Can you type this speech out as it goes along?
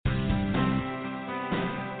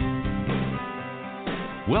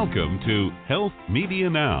Welcome to Health Media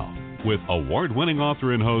Now with award-winning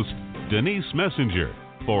author and host Denise Messenger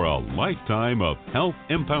for a lifetime of health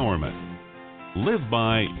empowerment. Live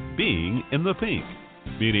by being in the pink,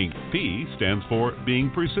 meaning P stands for being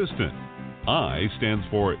persistent, I stands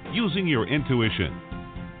for using your intuition,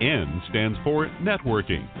 N stands for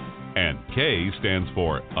networking, and K stands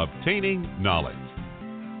for obtaining knowledge.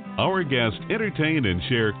 Our guests entertain and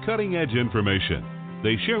share cutting-edge information.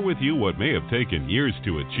 They share with you what may have taken years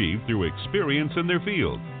to achieve through experience in their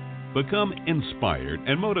field. Become inspired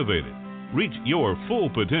and motivated. Reach your full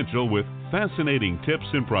potential with fascinating tips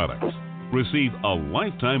and products. Receive a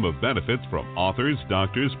lifetime of benefits from authors,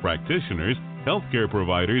 doctors, practitioners, healthcare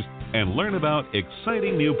providers, and learn about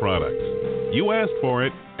exciting new products. You asked for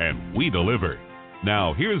it, and we deliver.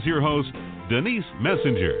 Now, here's your host, Denise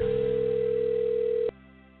Messenger.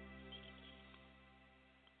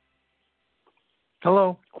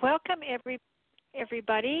 Hello. Welcome,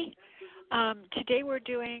 everybody. Today we're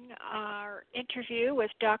doing our interview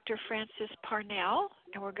with Dr. Francis Parnell,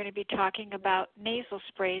 and we're going to be talking about nasal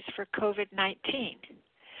sprays for COVID-19.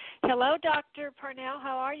 Hello, Dr. Parnell.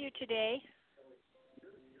 How are you today?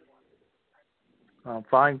 I'm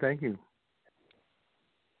fine, thank you.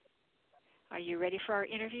 Are you ready for our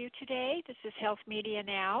interview today? This is Health Media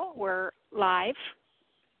Now. We're live.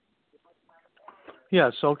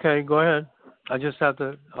 Yes, okay, go ahead. I just have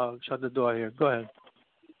to shut the door here. Go ahead.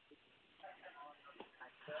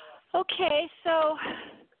 Okay, so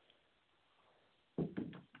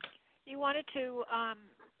you wanted to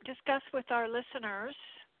discuss with our listeners,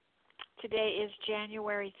 today is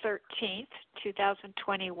January 13th,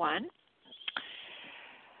 2021,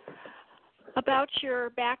 about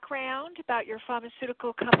your background, about your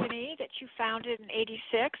pharmaceutical company that you founded in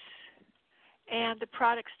 '86, and the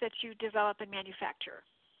products that you develop and manufacture.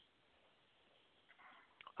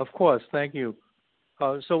 Of course, thank you.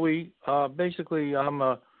 So we basically, I'm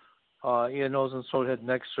a ear, nose, and throat, head,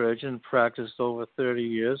 neck surgeon, practiced over 30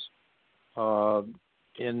 years. And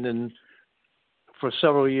then for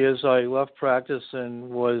several years I left practice and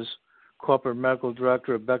was corporate medical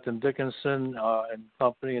director of Becton Dickinson and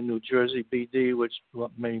company in New Jersey, BD, which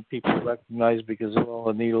many people recognize because of all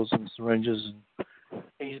the needles and syringes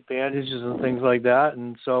and bandages and things like that.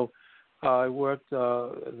 And so I worked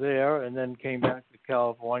there and then came back to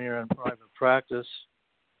California in private practice.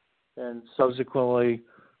 And subsequently,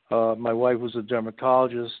 my wife was a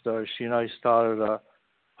dermatologist. She and I started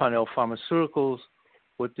Parnell Pharmaceuticals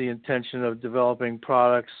with the intention of developing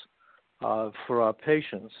products for our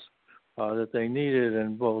patients that they needed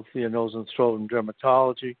in both ear, nose, and throat and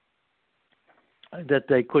dermatology that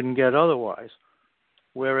they couldn't get otherwise.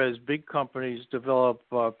 Whereas big companies develop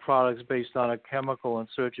products based on a chemical in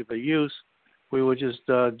search of a use, we were just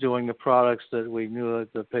doing the products that we knew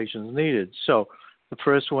that the patients needed. So the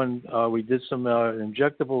first one, we did some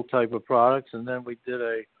injectable type of products, and then we did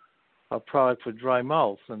a product for dry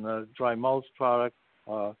mouth. And the dry mouth product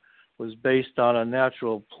was based on a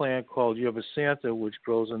natural plant called yerba santa, which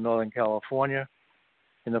grows in Northern California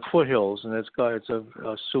in the foothills, and it's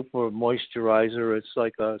a super moisturizer. It's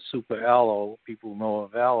like a super aloe. People know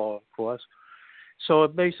of aloe, of course. So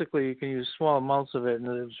basically, you can use small amounts of it, and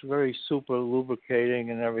it's very super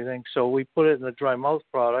lubricating and everything. So we put it in the dry mouth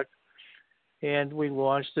product, and we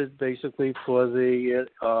launched it basically for the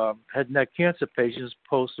head and neck cancer patients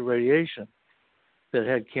post-irradiation that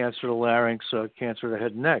had cancer of the larynx or cancer of the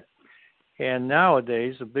head and neck. And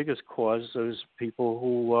nowadays, the biggest cause is people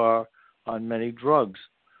who are on many drugs,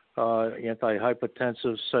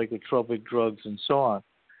 antihypertensive, psychotropic drugs, and so on.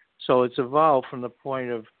 So it's evolved from the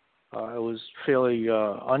point of it was fairly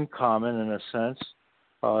uncommon in a sense,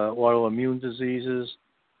 autoimmune diseases,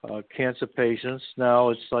 cancer patients. Now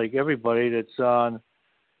it's like everybody that's on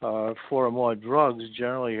 4 or more drugs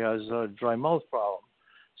generally has a dry mouth problem.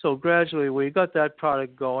 So gradually we got that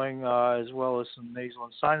product going as well as some nasal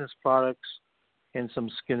and sinus products and some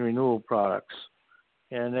skin renewal products.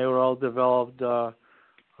 And they were all developed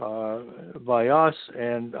by us,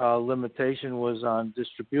 and our limitation was on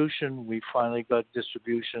distribution. We finally got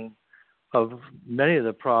distribution of many of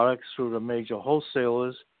the products through the major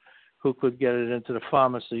wholesalers who could get it into the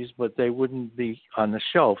pharmacies, but they wouldn't be on the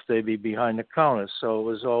shelf. They'd be behind the counter. So it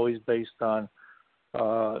was always based on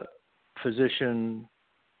physician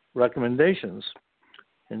recommendations.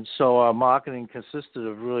 And so our marketing consisted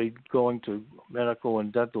of really going to medical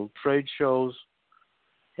and dental trade shows,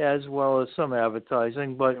 as well as some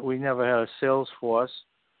advertising, but we never had a sales force,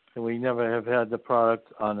 and we never have had the product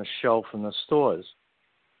on the shelf in the stores.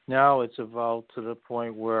 Now it's evolved to the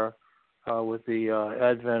point where with the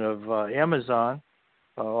advent of Amazon,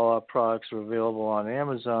 all our products are available on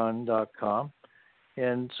Amazon.com,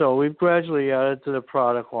 And so we've gradually added to the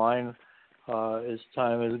product line as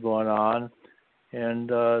time has gone on, and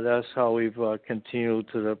that's how we've continued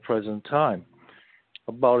to the present time.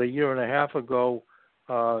 About a year and a half ago,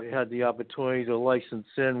 I had the opportunity to license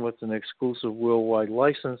in with an exclusive worldwide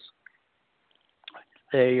license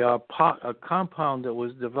a compound that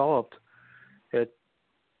was developed at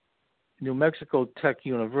New Mexico Tech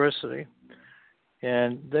University,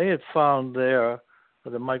 and they had found there,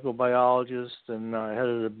 the microbiologist and head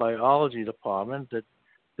of the biology department, that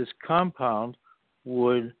this compound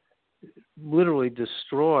would literally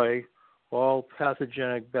destroy all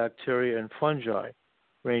pathogenic bacteria and fungi,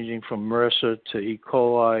 ranging from MRSA to E.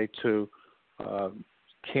 coli to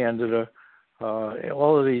Candida,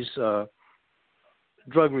 all of these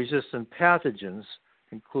drug-resistant pathogens,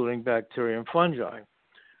 including bacteria and fungi.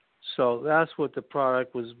 So that's what the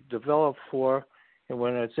product was developed for, and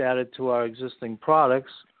when it's added to our existing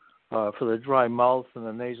products for the dry mouth and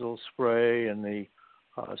the nasal spray and the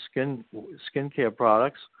skincare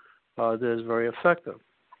products, that is very effective.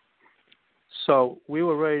 So we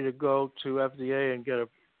were ready to go to FDA and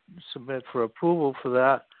submit for approval for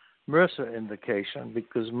that MRSA indication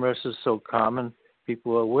because MRSA is so common,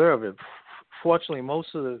 people are aware of it. Fortunately,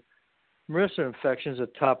 most of the MRSA infections are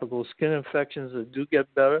topical skin infections that do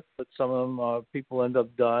get better, but some of them people end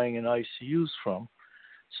up dying in ICUs from.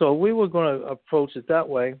 So we were going to approach it that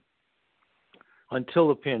way until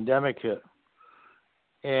the pandemic hit,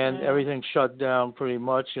 and everything shut down pretty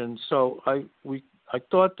much. And so I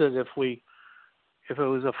thought that if it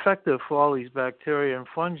was effective for all these bacteria and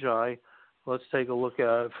fungi, let's take a look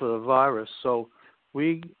at it for the virus. So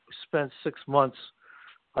we spent 6 months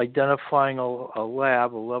identifying a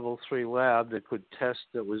lab, a level 3 lab that could test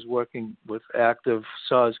that was working with active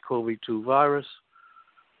SARS-CoV-2 virus,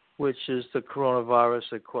 which is the coronavirus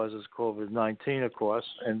that causes COVID-19, of course.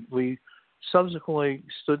 And we subsequently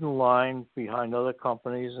stood in line behind other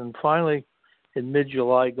companies, and finally in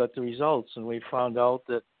mid-July got the results, and we found out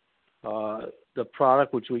that the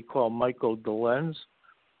product, which we call mycodolens,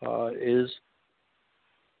 is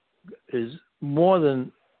more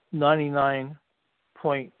than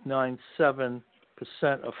 99.97%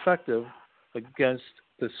 effective against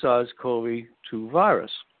the SARS-CoV-2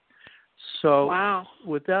 virus. So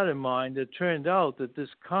with that in mind, it turned out that this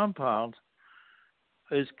compound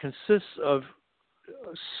consists of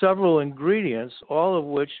several ingredients, all of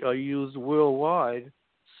which are used worldwide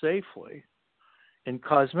safely in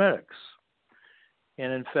cosmetics.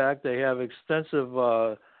 And in fact, they have extensive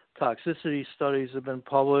toxicity studies have been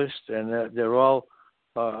published, and they're all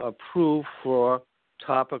approved for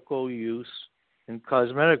topical use in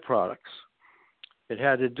cosmetic products. It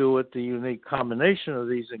had to do with the unique combination of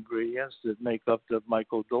these ingredients that make up the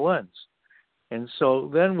mycodolens. And so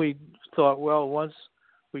then we thought, well, once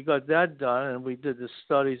we got that done and we did the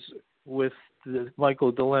studies with the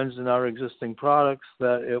mycodolens in our existing products,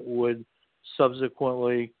 that it would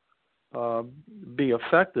subsequently be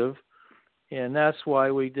effective. And that's why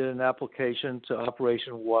we did an application to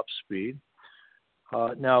Operation Warp Speed.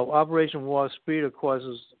 Now, Operation Warp Speed, of course,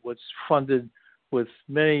 is what's funded with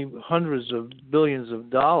many hundreds of billions of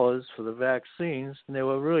dollars for the vaccines, and they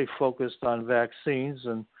were really focused on vaccines,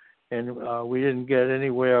 and we didn't get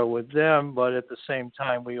anywhere with them, but at the same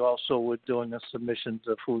time, we also were doing a submission to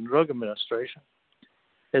the Food and Drug Administration,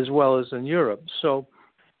 as well as in Europe. So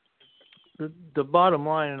the bottom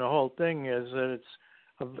line in the whole thing is that it's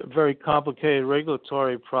a very complicated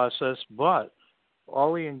regulatory process, but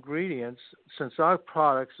all the ingredients, since our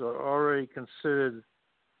products are already considered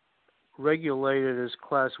regulated as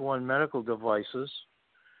Class 1 medical devices,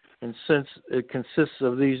 and since it consists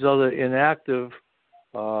of these other inactive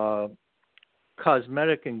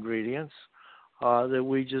cosmetic ingredients that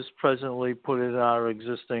we just presently put in our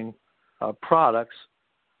existing products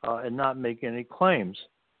and not make any claims,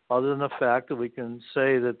 other than the fact that we can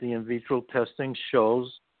say that the in vitro testing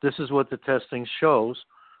shows, this is what the testing shows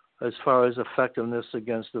as far as effectiveness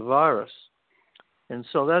against the virus. And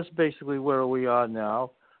so that's basically where we are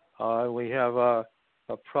now. We have a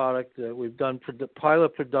product that we've done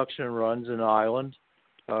pilot production runs in Ireland,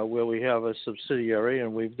 where we have a subsidiary,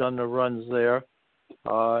 and we've done the runs there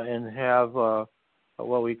and have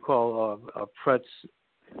what we call a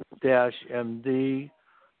Pretz-MD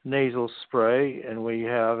nasal spray, and we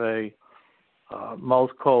have a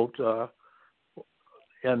mouth coat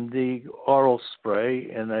MD oral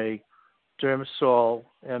spray and a Dermisol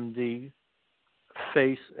MD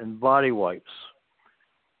face and body wipes.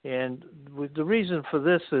 And the reason for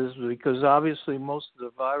this is because obviously most of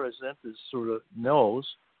the virus enters through the nose,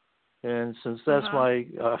 and since that's my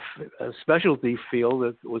specialty field,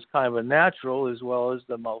 it was kind of a natural as well as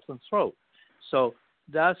the mouth and throat. So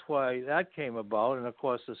that's why that came about, and of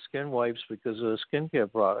course the skin wipes because of the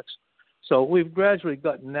skincare products. So we've gradually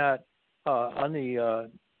gotten that on the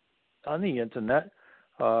internet,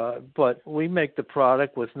 but we make the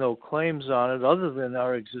product with no claims on it other than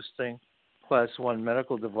our existing Class 1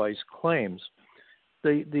 medical device claims.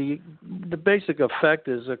 The basic effect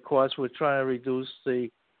is, of course, we're trying to reduce the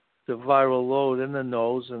viral load in the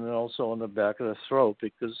nose and then also in the back of the throat,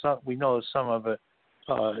 because we know some of it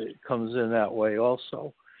comes in that way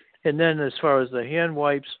also. And then as far as the hand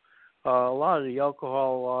wipes, a lot of the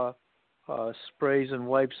alcohol sprays and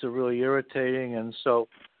wipes are really irritating, and so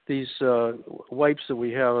these wipes that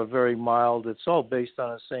we have are very mild. It's all based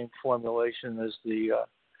on the same formulation as the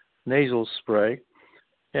nasal spray,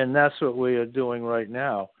 and that's what we are doing right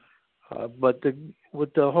now. But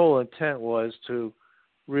what the whole intent was to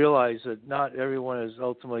realize that not everyone is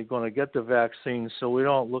ultimately going to get the vaccine, so we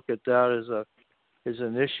don't look at that as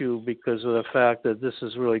an issue because of the fact that this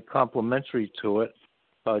is really complementary to it,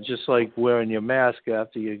 just like wearing your mask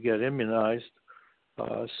after you get immunized.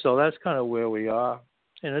 So that's kind of where we are,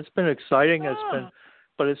 and it's been exciting.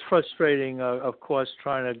 But it's frustrating, of course,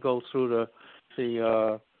 trying to go through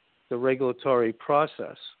the regulatory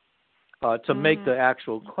process to make the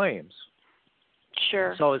actual claims.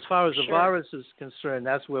 Sure. So as far as the virus is concerned,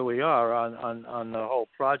 that's where we are on the whole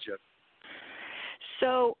project.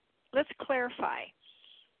 So let's clarify.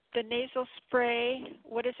 The nasal spray,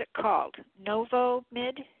 what is it called?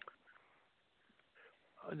 Novomid?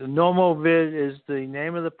 The Nomovid is the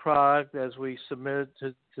name of the product as we submit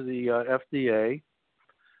it to the FDA.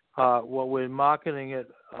 What we're marketing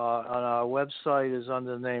it on our website is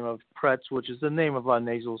under the name of Pretz, which is the name of our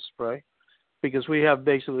nasal spray, because we have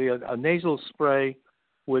basically a nasal spray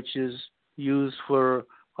which is used for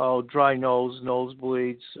dry nose,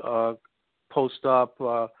 nosebleeds, post-op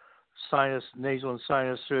nasal and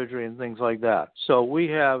sinus surgery and things like that. So we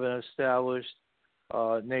have an established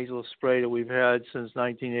nasal spray that we've had since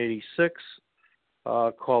 1986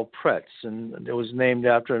 called Pretz, and it was named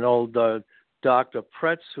after an old Dr.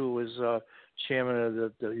 Pretz, who was chairman of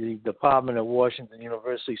the Department at Washington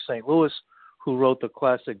University, St. Louis, who wrote the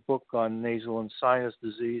classic book on nasal and sinus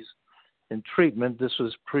disease and treatment. This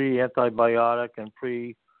was pre-antibiotic and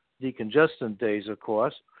pre-decongestant days, of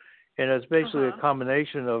course. And it's basically a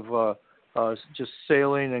combination of just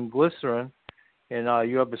saline and glycerin and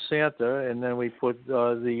yerba santa, and then we put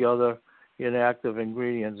the other inactive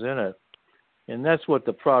ingredients in it. And that's what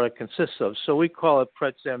the product consists of. So we call it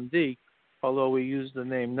Pretz MD, although we use the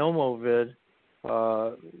name Nomovid,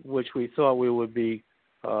 which we thought we would be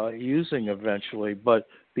using eventually. But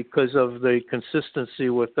because of the consistency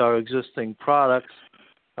with our existing products,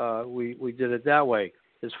 we did it that way.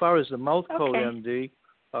 As far as the mouth coat MD,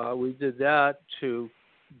 we did that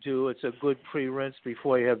it's a good pre-rinse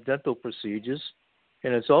before you have dental procedures.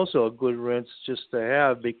 And it's also a good rinse just to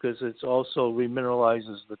have because it also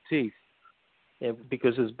remineralizes the teeth. And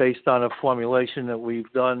because it's based on a formulation that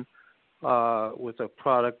we've done with a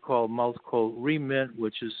product called Mouth Coat Remint,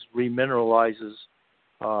 which remineralizes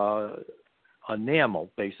enamel,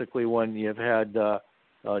 basically, when you've had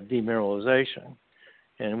demineralization.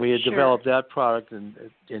 And we had developed that product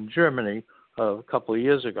in Germany a couple of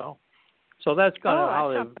years ago. So that's kind of how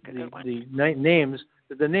the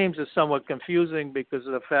names are somewhat confusing because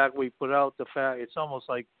of the fact we put out it's almost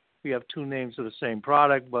like we have two names of the same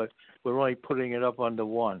product, but we're only putting it up under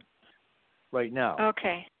one right now.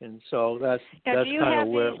 Okay. And so that's kind of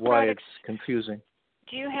why it's confusing.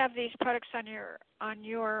 Do you have these products on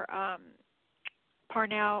your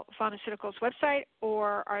Parnell Pharmaceuticals website,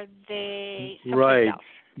 or are they someplace else?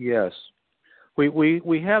 Yes.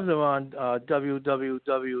 We have them on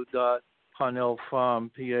www.parnellpharm,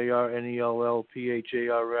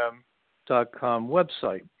 ParnellPharm.com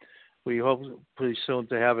website. We hope pretty soon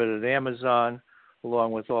to have it at Amazon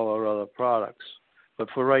along with all our other products. But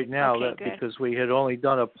for right now, because we had only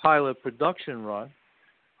done a pilot production run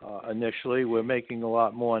initially, we're making a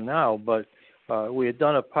lot more now, but we had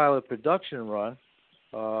done a pilot production run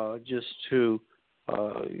just to,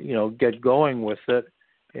 get going with it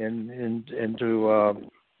and to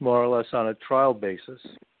more or less on a trial basis.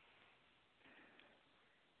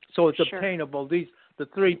 So it's obtainable. The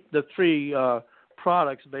three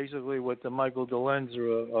products basically with the Michael DeLenz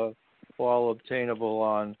are all obtainable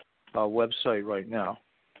on our website right now.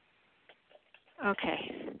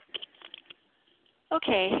 Okay,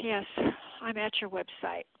 yes, I'm at your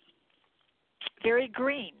website. Very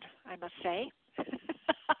green, I must say.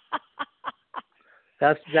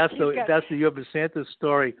 That's the Yerba Santa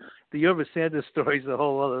story. The Yerba Santa story is a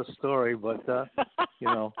whole other story, but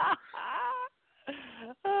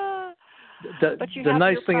The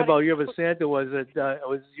nice thing about Yerba Santa was that it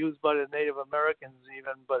was used by the Native Americans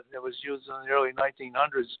even, but it was used in the early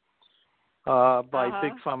 1900s by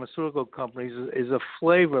big pharmaceutical companies as a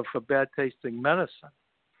flavor for bad-tasting medicine.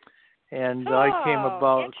 And I came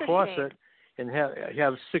across it and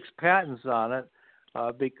have 6 patents on it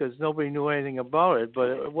because nobody knew anything about it. But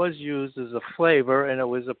it was used as a flavor, and it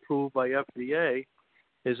was approved by FDA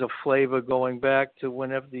as a flavor going back to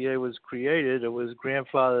when FDA was created. It was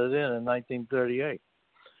grandfathered in 1938.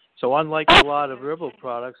 So unlike a lot of herbal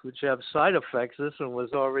products which have side effects, this one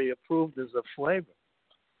was already approved as a flavor.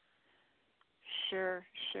 Sure.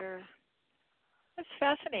 That's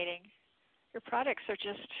fascinating. Your products are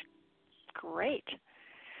just great.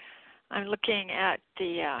 I'm looking at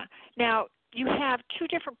the now you have 2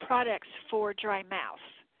 different products for dry mouth.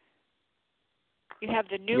 You have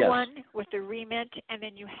the new one with the remint, and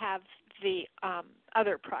then you have the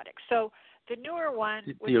other product. So the newer one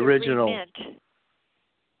with the original remint,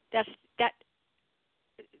 that's that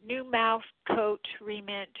new mouth coat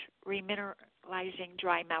remint remineralizing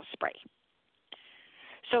dry mouth spray.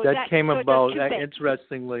 So that came about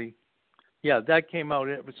interestingly. Yeah, that came out.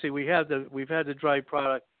 See, we've had the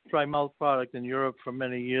dry mouth product in Europe for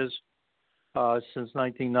many years, since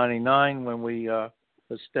 1999 when we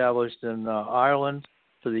established in Ireland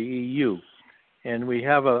for the EU. And we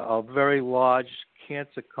have a very large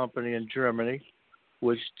cancer company in Germany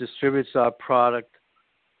which distributes our product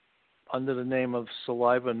under the name of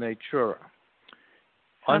Saliva Natura.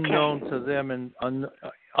 Unknown to them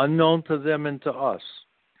and to us.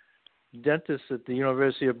 Dentists at the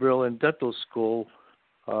University of Berlin Dental School,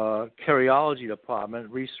 Caryology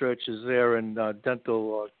Department, researchers there in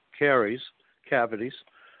dental cavities,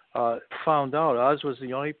 found out ours was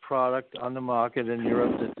the only product on the market in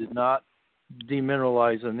Europe that did not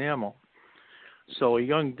demineralize enamel. So a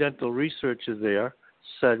young dental researcher there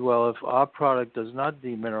said, well, if our product does not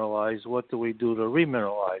demineralize, what do we do to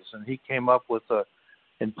remineralize? And he came up with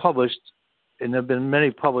and published, and there have been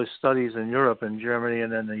many published studies in Europe and Germany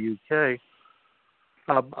and in the UK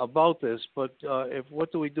about this, but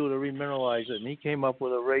what do we do to remineralize it? And he came up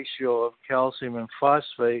with a ratio of calcium and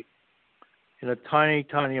phosphate in a tiny,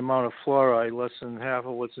 tiny amount of fluoride, less than half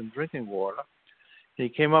of what's in drinking water. And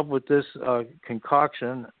he came up with this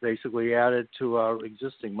concoction, basically added to our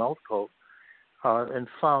existing mouth coat, and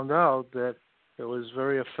found out that it was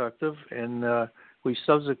very effective. And we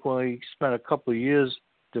subsequently spent a couple of years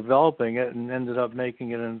developing it and ended up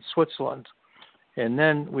making it in Switzerland. And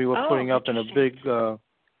then we were putting up in a big,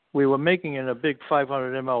 we were making in a big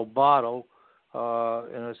 500 ml bottle,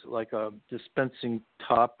 and it's like a dispensing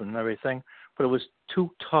top and everything. But it was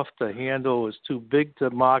too tough to handle. It was too big to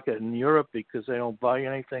market in Europe because they don't buy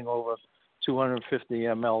anything over 250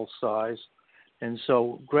 ml size. And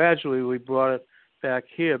so gradually we brought it back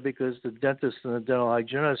here because the dentist and the dental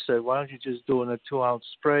hygienist said, why don't you just do it in a 2-ounce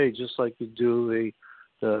spray just like you do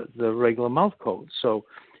the regular mouth coat? So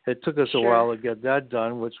it took us a while to get that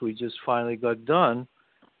done, which we just finally got done.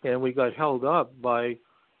 And we got held up by,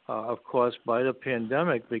 of course, by the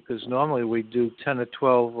pandemic because normally we do 10 to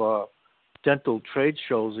 12 dental trade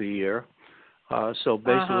shows a year. So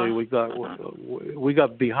basically we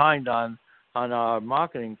got behind on our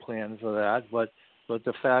marketing plan for that. But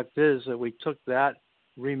the fact is that we took that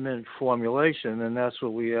remint formulation, and that's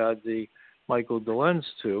what we add the mycodolens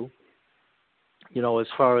to, as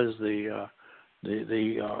far as the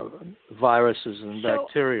viruses and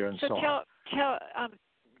bacteria and so on.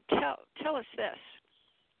 Tell us this.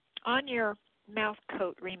 On your mouth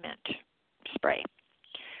coat remint spray,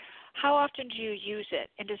 how often do you use it?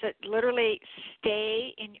 And does it literally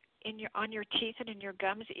stay on your teeth and in your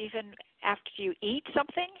gums even after you eat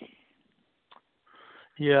something?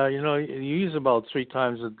 Yeah, you use about 3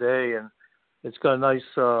 times a day, and it's got a nice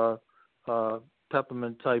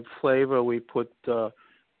peppermint type flavor. We put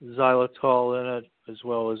xylitol in it as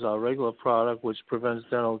well as our regular product, which prevents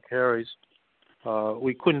dental caries.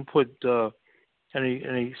 We couldn't put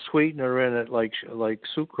any sweetener in it like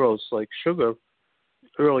sucrose, like sugar,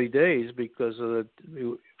 early days because of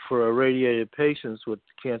for irradiated patients with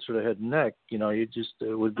cancer of the head and neck.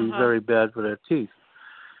 It would be very bad for their teeth.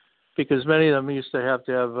 Because many of them used to have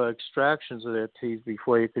extractions of their teeth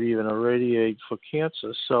before you could even irradiate for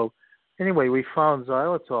cancer. So anyway, we found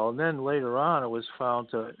xylitol, and then later on it was found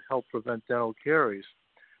to help prevent dental caries.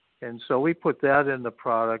 And so we put that in the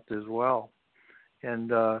product as well. And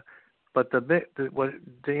but to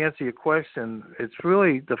answer your question, it's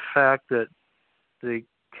really the fact that the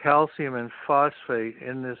calcium and phosphate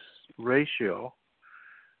in this ratio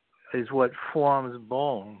is what forms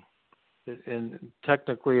bone. And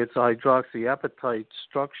technically it's a hydroxyapatite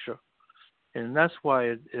structure, and that's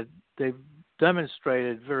why they've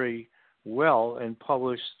demonstrated very well in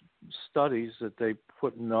published studies that they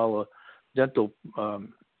put in all the dental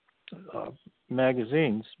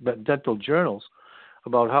magazines, but dental journals,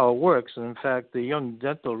 about how it works. And in fact, the young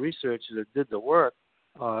dental researcher that did the work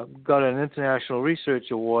got an international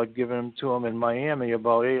research award given to him in Miami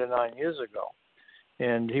about 8 or 9 years ago.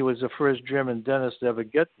 And he was the first German dentist to ever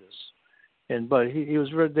get this. But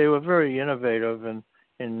they were very innovative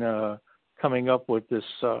in coming up with this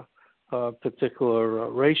particular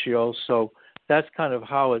ratio. So that's kind of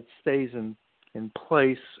how it stays in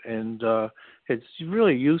place, and it's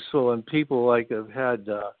really useful in people like have had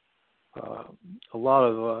a lot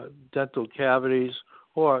of dental cavities,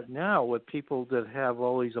 or now with people that have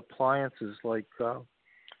all these appliances like the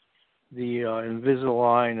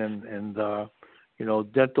Invisalign and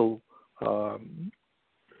dental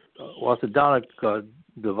orthodontic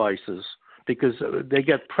devices, because they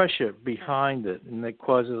get pressure behind it and it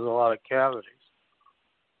causes a lot of cavities.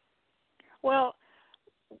 Well,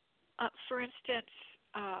 for instance,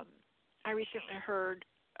 I recently heard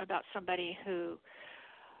about somebody who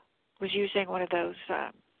was using one of those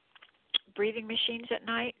breathing machines at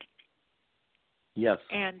night. Yes.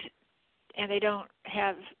 And they don't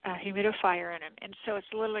have a humidifier in them, and so it's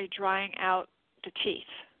literally drying out the teeth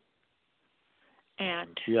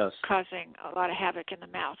and yes. causing a lot of havoc in the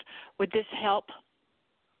mouth. Would this help?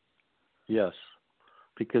 Yes,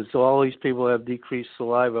 because all these people have decreased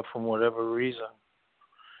saliva from whatever reason.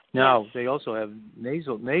 Now, yes. They also have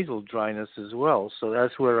nasal dryness as well, so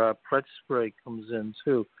that's where our Pret spray comes in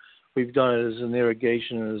too. We've done it as an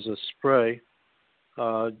irrigation and as a spray,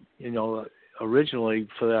 originally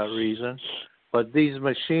for that reason. But these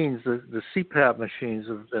machines, the CPAP machines,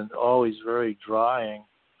 have been always very drying,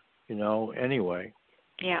 anyway.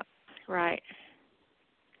 Yeah, right.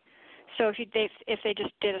 So if they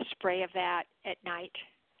just did a spray of that at night.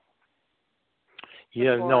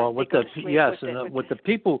 Yeah, no. What the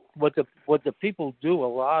people do a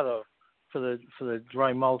lot of for the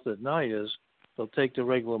dry mouth at night is they'll take the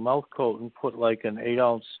regular mouth coat and put like an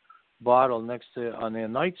 8-ounce bottle next to on their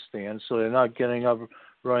nightstand, so they're not getting up,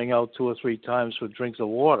 running out 2 or 3 times for drinks of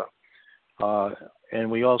water. And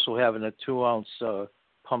we also have a 2-ounce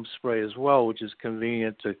pump spray as well, which is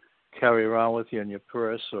convenient to carry around with you in your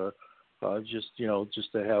purse or just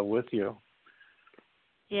to have with you.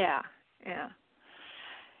 Yeah.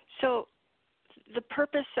 So the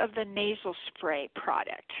purpose of the nasal spray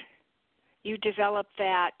product, you developed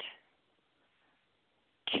that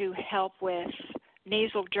to help with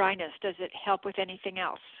nasal dryness. Does it help with anything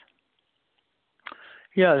else?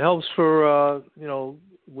 Yeah, it helps for,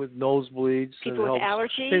 with nosebleeds. People with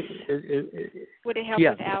allergies? Would it help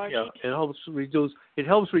with allergies? Yeah, it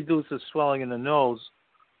helps reduce the swelling in the nose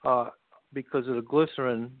because of the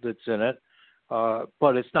glycerin that's in it.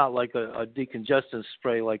 But it's not like a decongestant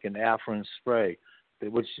spray like an Afrin spray,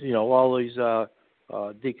 which, all these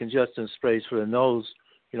decongestant sprays for the nose,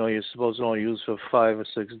 you're supposed to only use for 5 or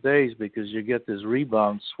 6 days because you get this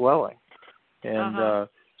rebound swelling. And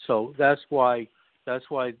so that's why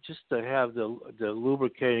just to have the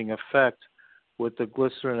lubricating effect with the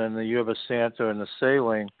glycerin and the yerba santa and the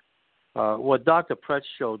saline, what Dr. Pret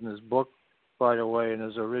showed in his book, by the way, in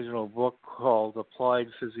his original book called Applied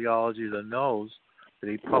Physiology of the Nose that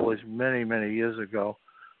he published many, many years ago,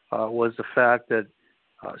 was the fact that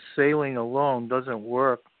saline alone doesn't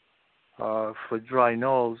work for dry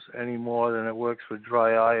nose any more than it works for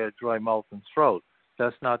dry eye or dry mouth and throat.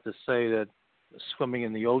 That's not to say that swimming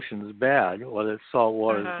in the ocean is bad or that salt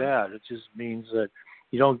water is bad. It just means that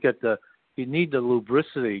you don't get you need the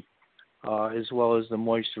lubricity as well as the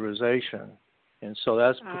moisturization. And so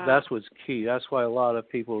that's what's key. That's why a lot of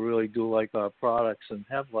people really do like our products and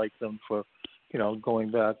have liked them for, going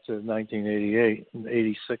back to 1988 and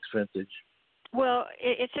 86 vintage. Well,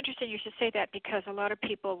 it's interesting you should say that because a lot of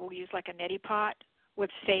people will use like a neti pot with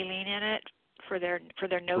saline in it for their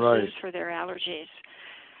noses, right. for their allergies.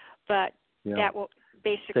 But that will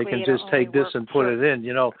basically they can just take this and put it in.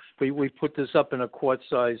 We put this up in a quart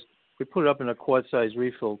size. We put it up in a quart size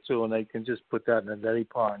refill too, and they can just put that in a neti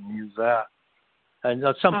pot and use that. And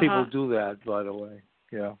some people do that, by the way.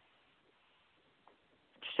 Yeah.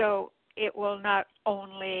 So it will not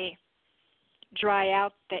only dry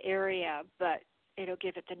out the area, but it'll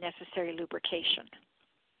give it the necessary lubrication.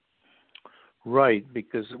 Right,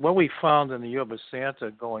 because what we found in the yerba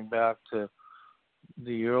santa going back to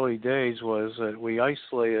the early days was that we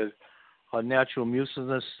isolated a natural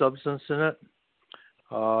mucinous substance in it,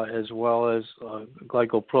 as well as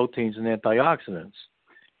glycoproteins and antioxidants.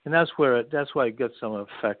 And that's why it gets some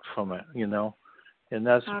effect from it, and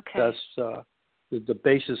that's the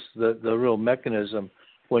basis, the real mechanism.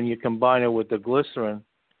 when you combine it with the glycerin,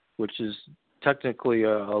 which is technically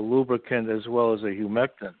a lubricant as well as a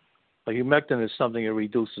humectant. A humectant is something that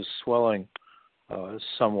reduces swelling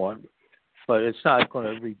somewhat, but it's not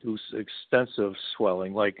going to reduce extensive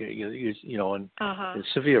swelling like in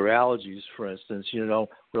severe allergies, for instance.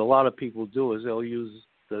 What a lot of people do is they'll use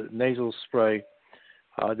the nasal spray.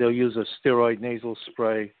 They'll use a steroid nasal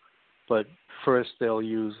spray, but first they'll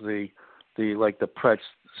use the Pretz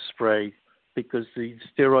spray because the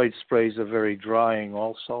steroid sprays are very drying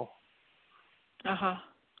also.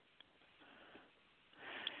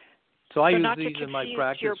 So I use these in my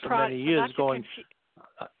practice for many years.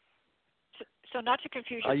 So not to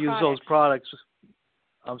confuse your I use those products.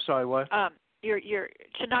 I'm sorry, what? You're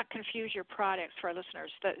to not confuse your products for our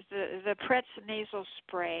listeners. The Pretz nasal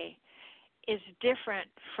spray is different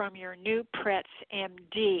from your new Pretz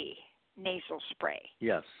MD nasal spray.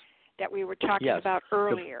 Yes. That we were talking about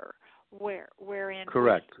earlier, wherein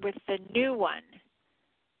correct. With the new one,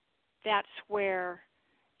 that's where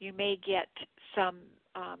you may get some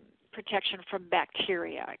protection from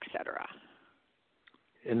bacteria, etc.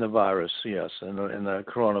 In the virus, yes, in the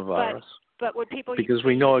coronavirus. But would people because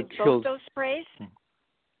we know it kills both those sprays?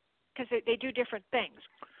 Because they do different things.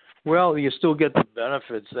 Well, you still get the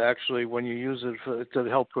benefits actually when you use it to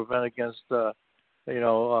help prevent against viral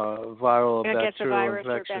or bacterial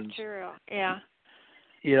infections. Or bacterial, yeah.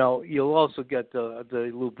 You'll also get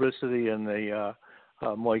the lubricity and the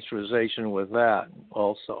moisturization with that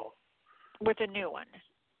also. With the new one.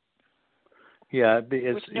 Yeah,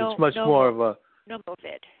 it's much more of a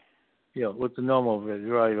Nomovid. With the Nomovid,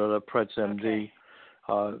 right, or the Pretz MD.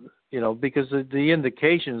 Okay. Because the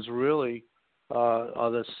indications really are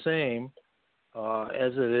the same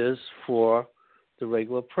as it is for the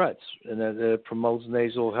regular Pretz, and that it promotes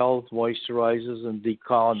nasal health, moisturizes and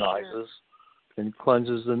decolonizes, and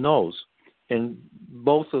cleanses the nose. And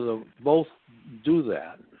both do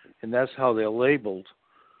that, and that's how they're labeled.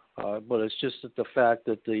 But it's just that the fact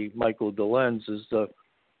that the mycodolens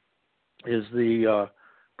is the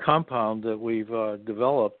compound that we've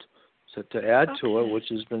developed to add to it, which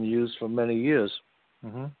has been used for many years.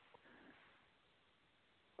 Mm-hmm.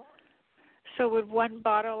 So would one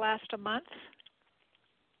bottle last a month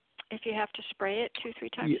if you have to spray it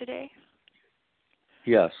 2-3 times a day?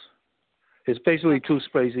 Yes. It's basically 2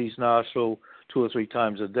 sprays each nostril 2 or 3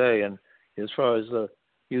 times a day. And as far as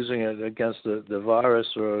using it against the virus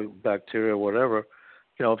or bacteria or whatever,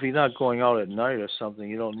 if you're not going out at night or something,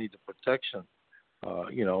 you don't need the protection,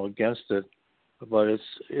 against it. But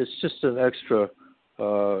it's just an extra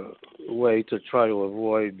way to try to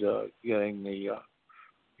avoid getting the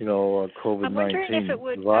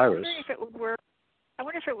COVID-19 virus. I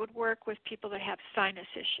wonder if it would work with people that have sinus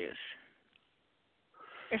issues.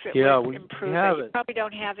 If it would improve it. You probably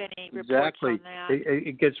don't have any reports on that.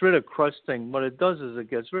 It gets rid of crusting. What it does is it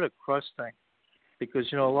gets rid of crusting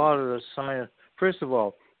because, a lot of the sinus, first of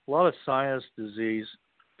all, a lot of sinus disease,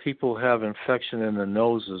 people have infection in the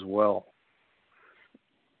nose as well.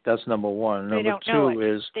 That's number one. Number two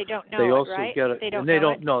is they don't know they also right? get it. They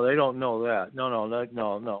don't know that.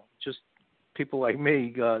 No. Just people like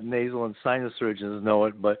me, nasal and sinus surgeons know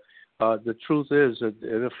it, but the truth is that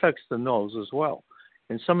it affects the nose as well.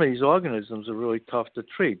 And some of these organisms are really tough to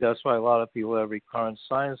treat. That's why a lot of people have recurrent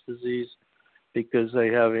sinus disease because they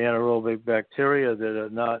have anaerobic bacteria that are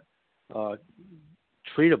not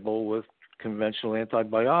treatable with conventional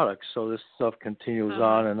antibiotics. So this stuff continues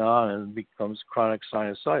on and becomes chronic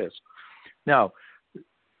sinusitis. Now,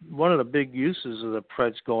 one of the big uses of the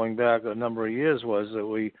Pretz going back a number of years was that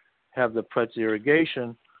we have the Pretz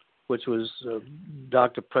irrigation, which was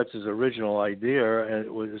Dr. Pretz's original idea, and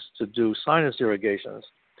it was to do sinus irrigations.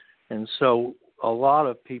 And so a lot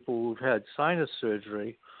of people who've had sinus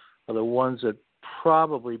surgery are the ones that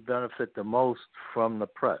probably benefit the most from the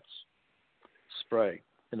Pretz spray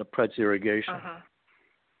and the Pretz irrigation.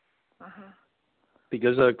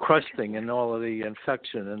 Because of the crusting and all of the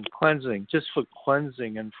infection and cleansing, just for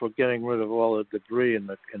cleansing and for getting rid of all the debris in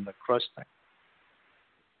the crusting.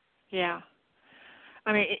 Yeah.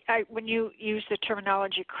 I mean, when you use the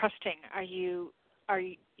terminology crusting, are you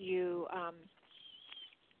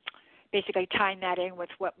basically tying that in with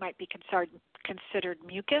what might be considered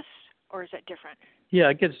mucus, or is that different? Yeah,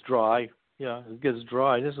 it gets dry.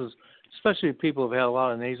 This is especially people who've had a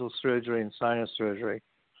lot of nasal surgery and sinus surgery.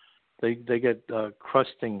 They get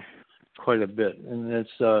crusting quite a bit, and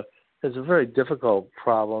it's a very difficult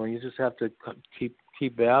problem. You just have to keep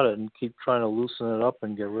at it and keep trying to loosen it up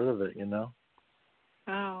and get rid of it.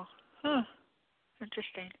 Oh,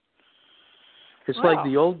 interesting. It's like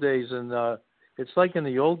the old days in it's like in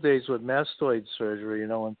the old days with mastoid surgery.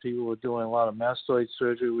 When people were doing a lot of mastoid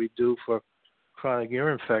surgery, we do for chronic ear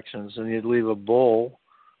infections, and you'd leave a bowl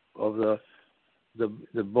of the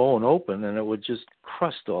bone open, and it would just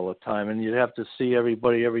crust all the time, and you'd have to see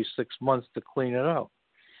everybody every 6 months to clean it out.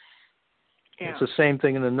 Yeah. It's the same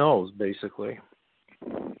thing in the nose, basically.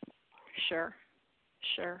 Sure.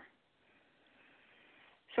 So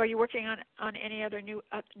are you working on any other new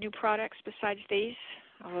products besides these?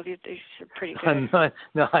 Although these are pretty good.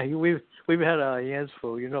 No, we've had our hands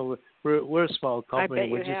full. We're a small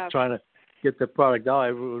company. We're just trying to get the product out.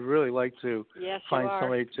 I would really like to find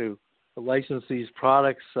somebody to license these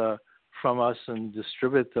products from us and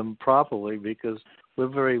distribute them properly, because we're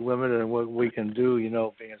very limited in what we can do,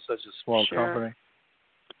 being such a small company.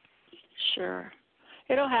 Sure.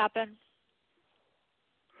 It'll happen.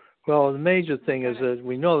 Well, the major thing is that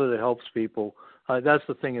we know that it helps people. That's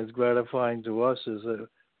the thing that's gratifying to us, is that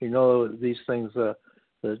we know that these things, that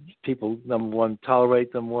people, number one,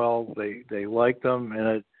 tolerate them well, they like them,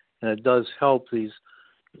 and it does help these,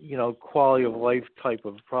 quality of life type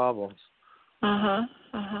of problems. Well,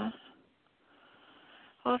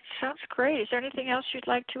 it sounds great. Is there anything else you'd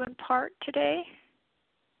like to impart today?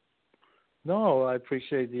 No, I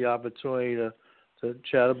appreciate the opportunity to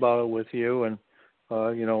chat about it with you, and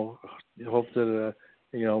hope that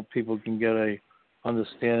people can get a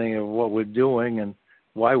understanding of what we're doing and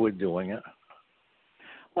why we're doing it.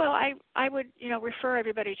 Well, I would refer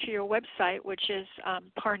everybody to your website, which is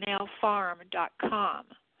parnellpharm.com.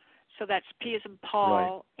 So that's P as in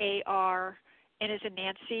Paul, right. A-R, N as in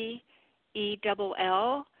Nancy,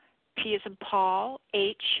 E-double-L, P as in Paul,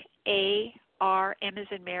 H-A-R-M as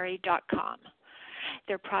in Mary.com.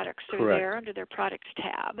 Their products are there under their products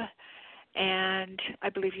tab. And I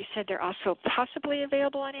believe you said they're also possibly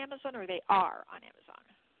available on Amazon, or they are on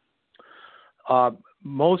Amazon?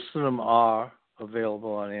 Most of them are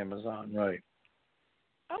available on Amazon, right.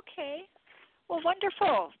 Okay. Well,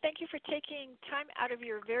 wonderful. Thank you for taking time out of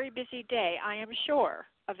your very busy day. I am sure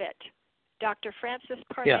of it. Dr. Francis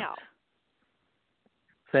Parnell. Yeah.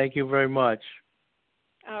 Thank you very much.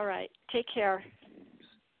 All right. Take care.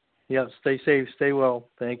 Yeah, stay safe, stay well.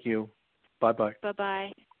 Thank you. Bye-bye.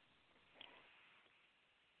 Bye-bye.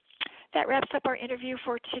 That wraps up our interview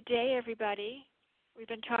for today, everybody. We've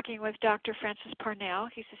been talking with Dr. Francis Parnell.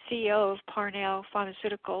 He's the CEO of Parnell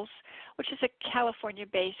Pharmaceuticals, which is a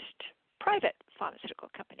California-based private pharmaceutical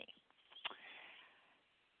company.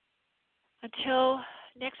 Until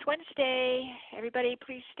next Wednesday, everybody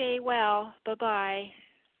please stay well. Bye-bye.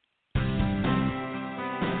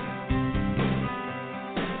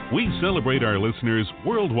 We celebrate our listeners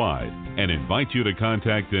worldwide and invite you to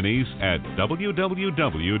contact Denise at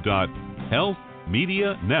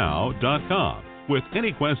www.healthmedianow.com with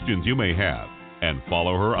any questions you may have, and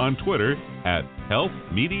follow her on Twitter at Health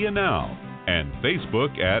Media Now and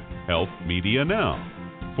Facebook at Health Media Now.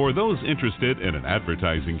 For those interested in an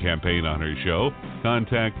advertising campaign on her show,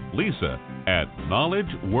 contact Lisa at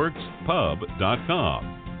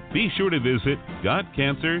KnowledgeWorksPub.com. Be sure to visit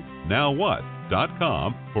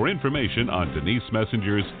GotCancerNowWhat.com for information on Denise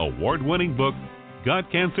Messenger's award-winning book,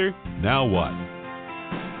 Got Cancer? Now What?